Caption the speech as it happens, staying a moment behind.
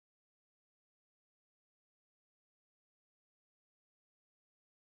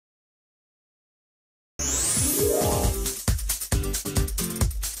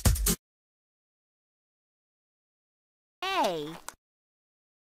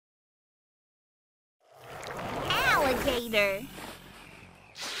Alligator.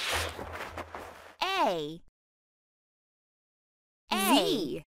 A.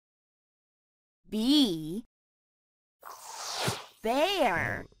 Z. B.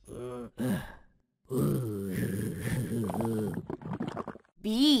 Bear.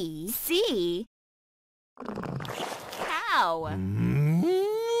 B. C. Cow.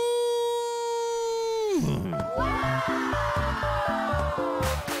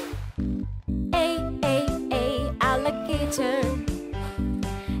 A, alligator.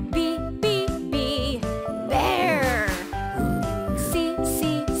 B, bear.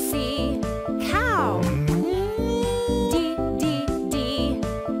 C, cow. D,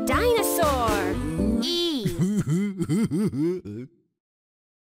 dinosaur. E.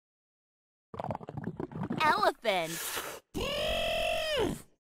 Elephant.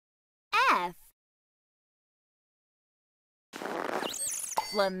 F.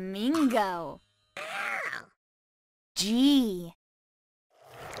 Flamingo. G.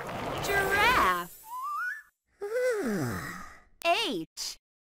 Giraffe. H.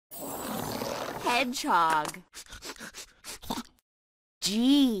 Hedgehog.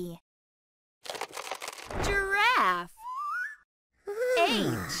 G. Giraffe.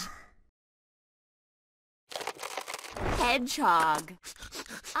 H. Hedgehog.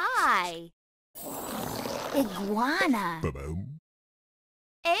 I. Iguana.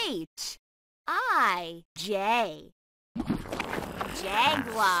 H. I. J.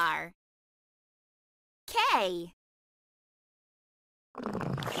 Jaguar. K.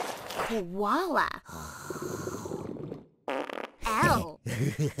 Koala. L.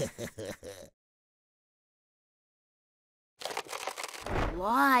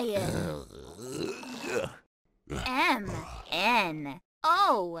 Lion. M. N.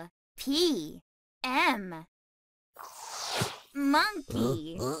 O. P. M.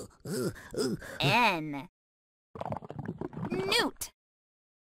 Monkey. N. Newt.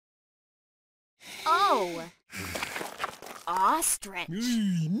 O. Ostrich.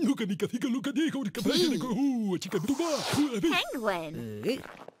 Penguin.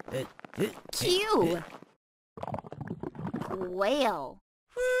 Q. Whale.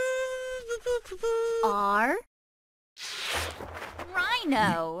 R.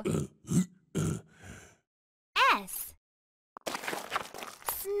 Rhino. S.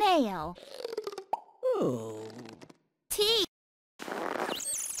 Snail. T.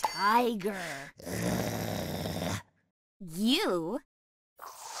 Tiger. U.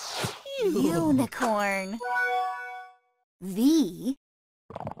 Unicorn. V.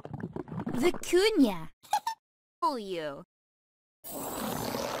 Vicuña. W.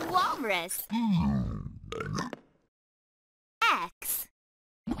 Walrus. X.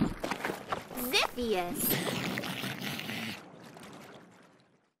 Ziphius.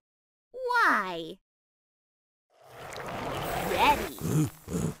 Y. Ready.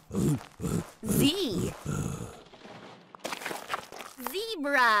 Z.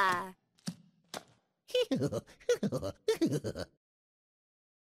 Zebra.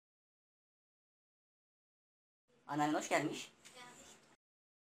 Annen hoş gelmiş.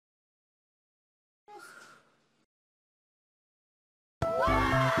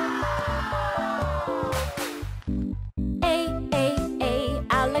 A,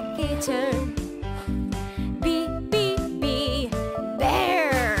 alligator. B,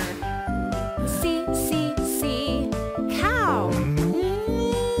 bear. C, cow.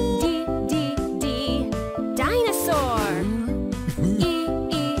 D, dinosaur.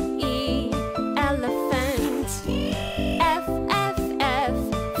 E, elephant. F,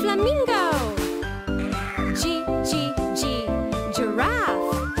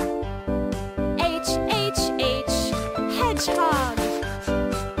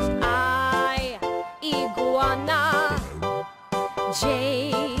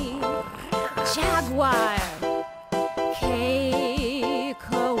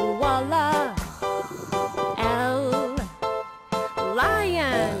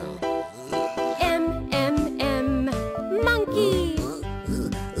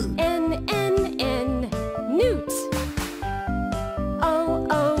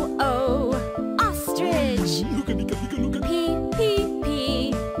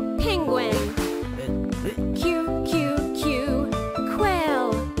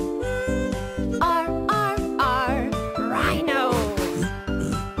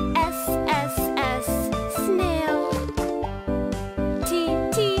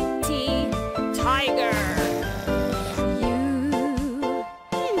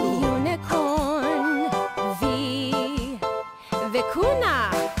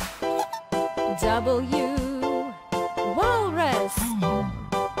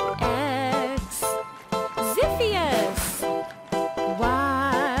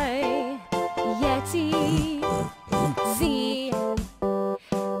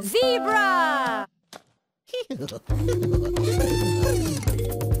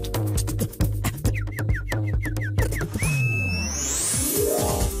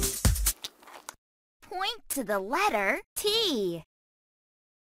 to the letter T.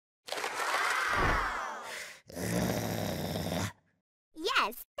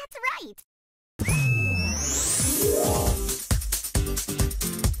 Yes, that's right.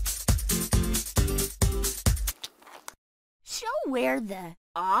 Show where the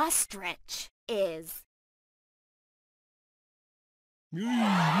ostrich is. Good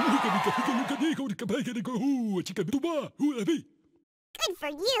for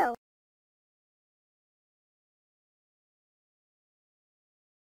you.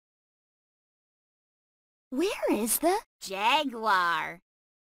 Where is the jaguar?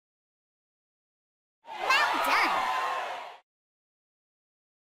 Well done.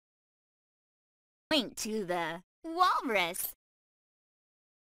 Point to the walrus.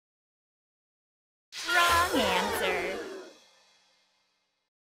 Wrong answer.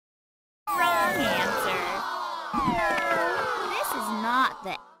 Wrong answer. No, this is not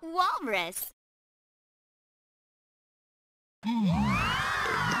the walrus.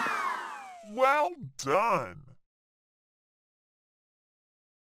 Well done!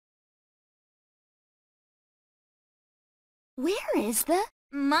 Where is the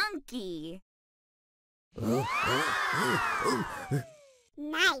monkey?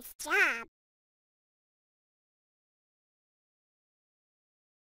 Nice job.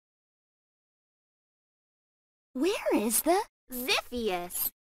 Where is the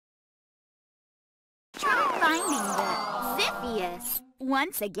Ziphius? Try finding the Ziphius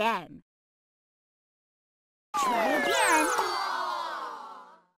once again. Try again.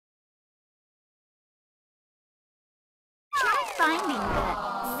 Try finding the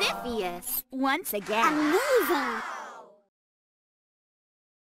Ziphius once again. Amazing!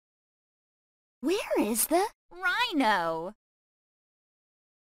 Where is the rhino?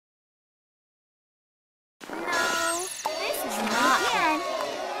 No, this is not again.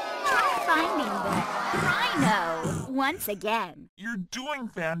 Try finding the rhino once again. You're doing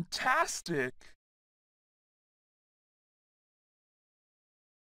fantastic!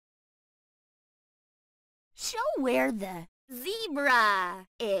 Show where the zebra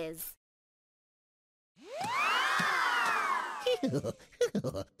is. Well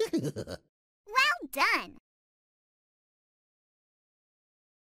done.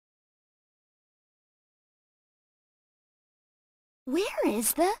 Where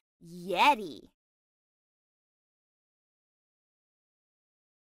is the yeti?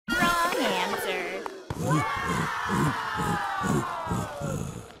 Wrong answer.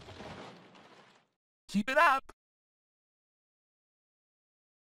 Keep it up!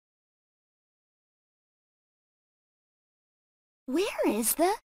 Where is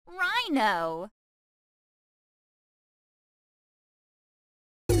the rhino?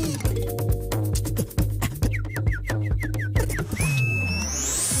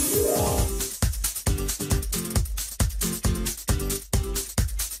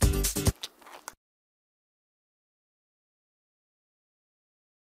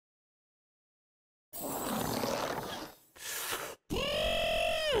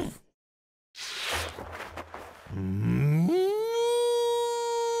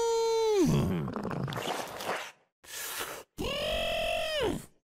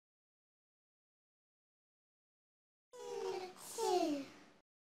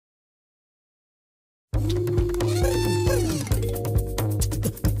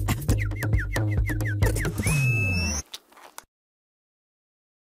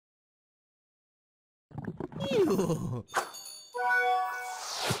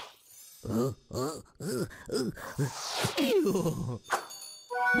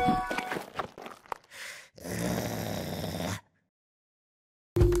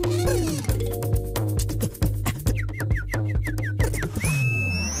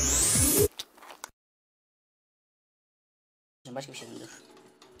 Başka bir şey dur.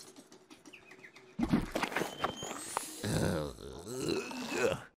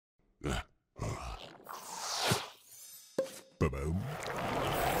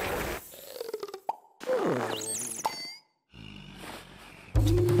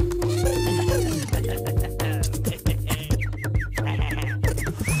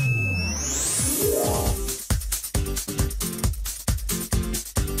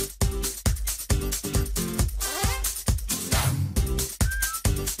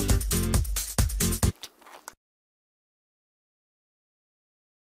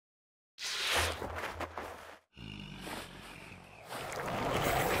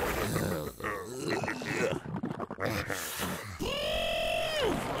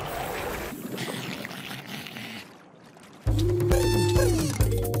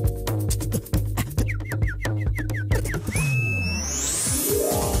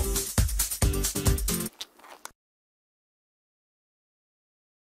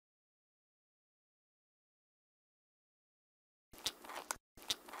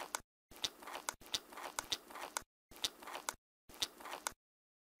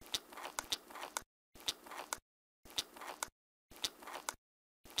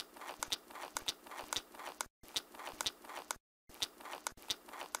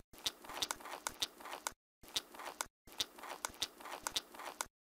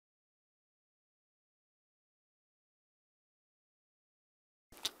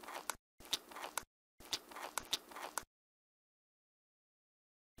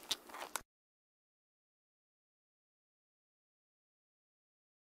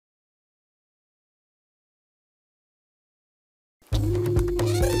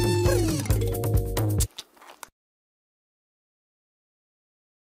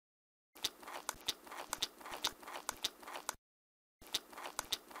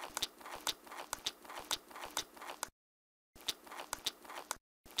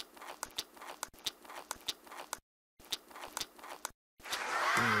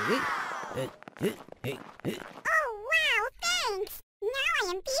 Oh, wow, thanks! Now I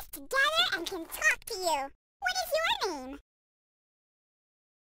am pieced together and can talk to you. What is your name?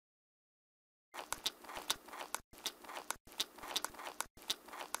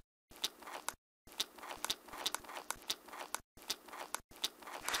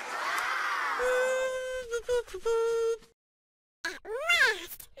 At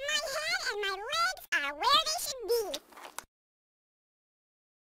last! My head and my legs are where they should be.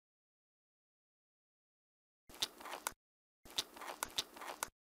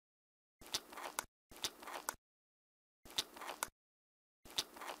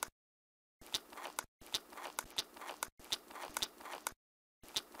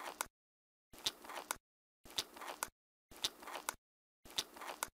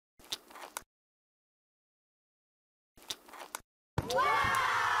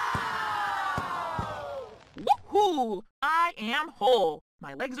 Woohoo! I am whole.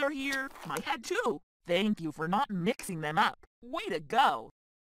 My legs are here, my head too. Thank you for not mixing them up. Way to go!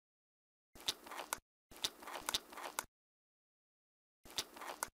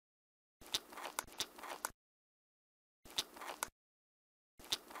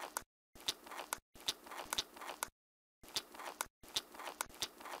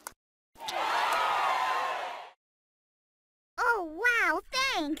 Oh, wow,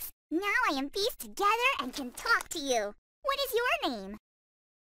 thanks! Now I am pieced together and can talk to you. What is your name?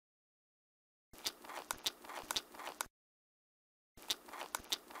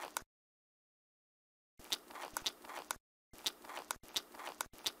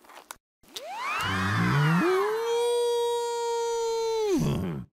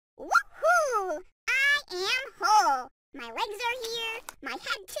 Woohoo! I am whole. My legs are here, my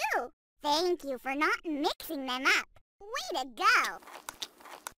head too. Thank you for not mixing them up. Way to go!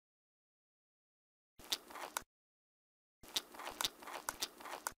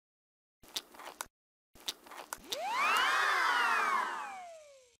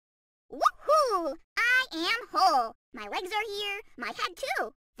 Woohoo! I am whole. My legs are here, my head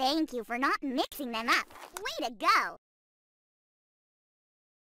too. Thank you for not mixing them up. Way to go!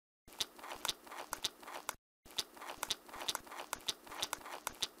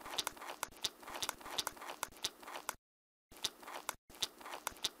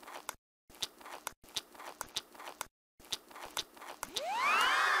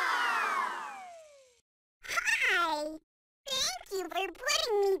 Hi! Thank you for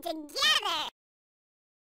putting me together!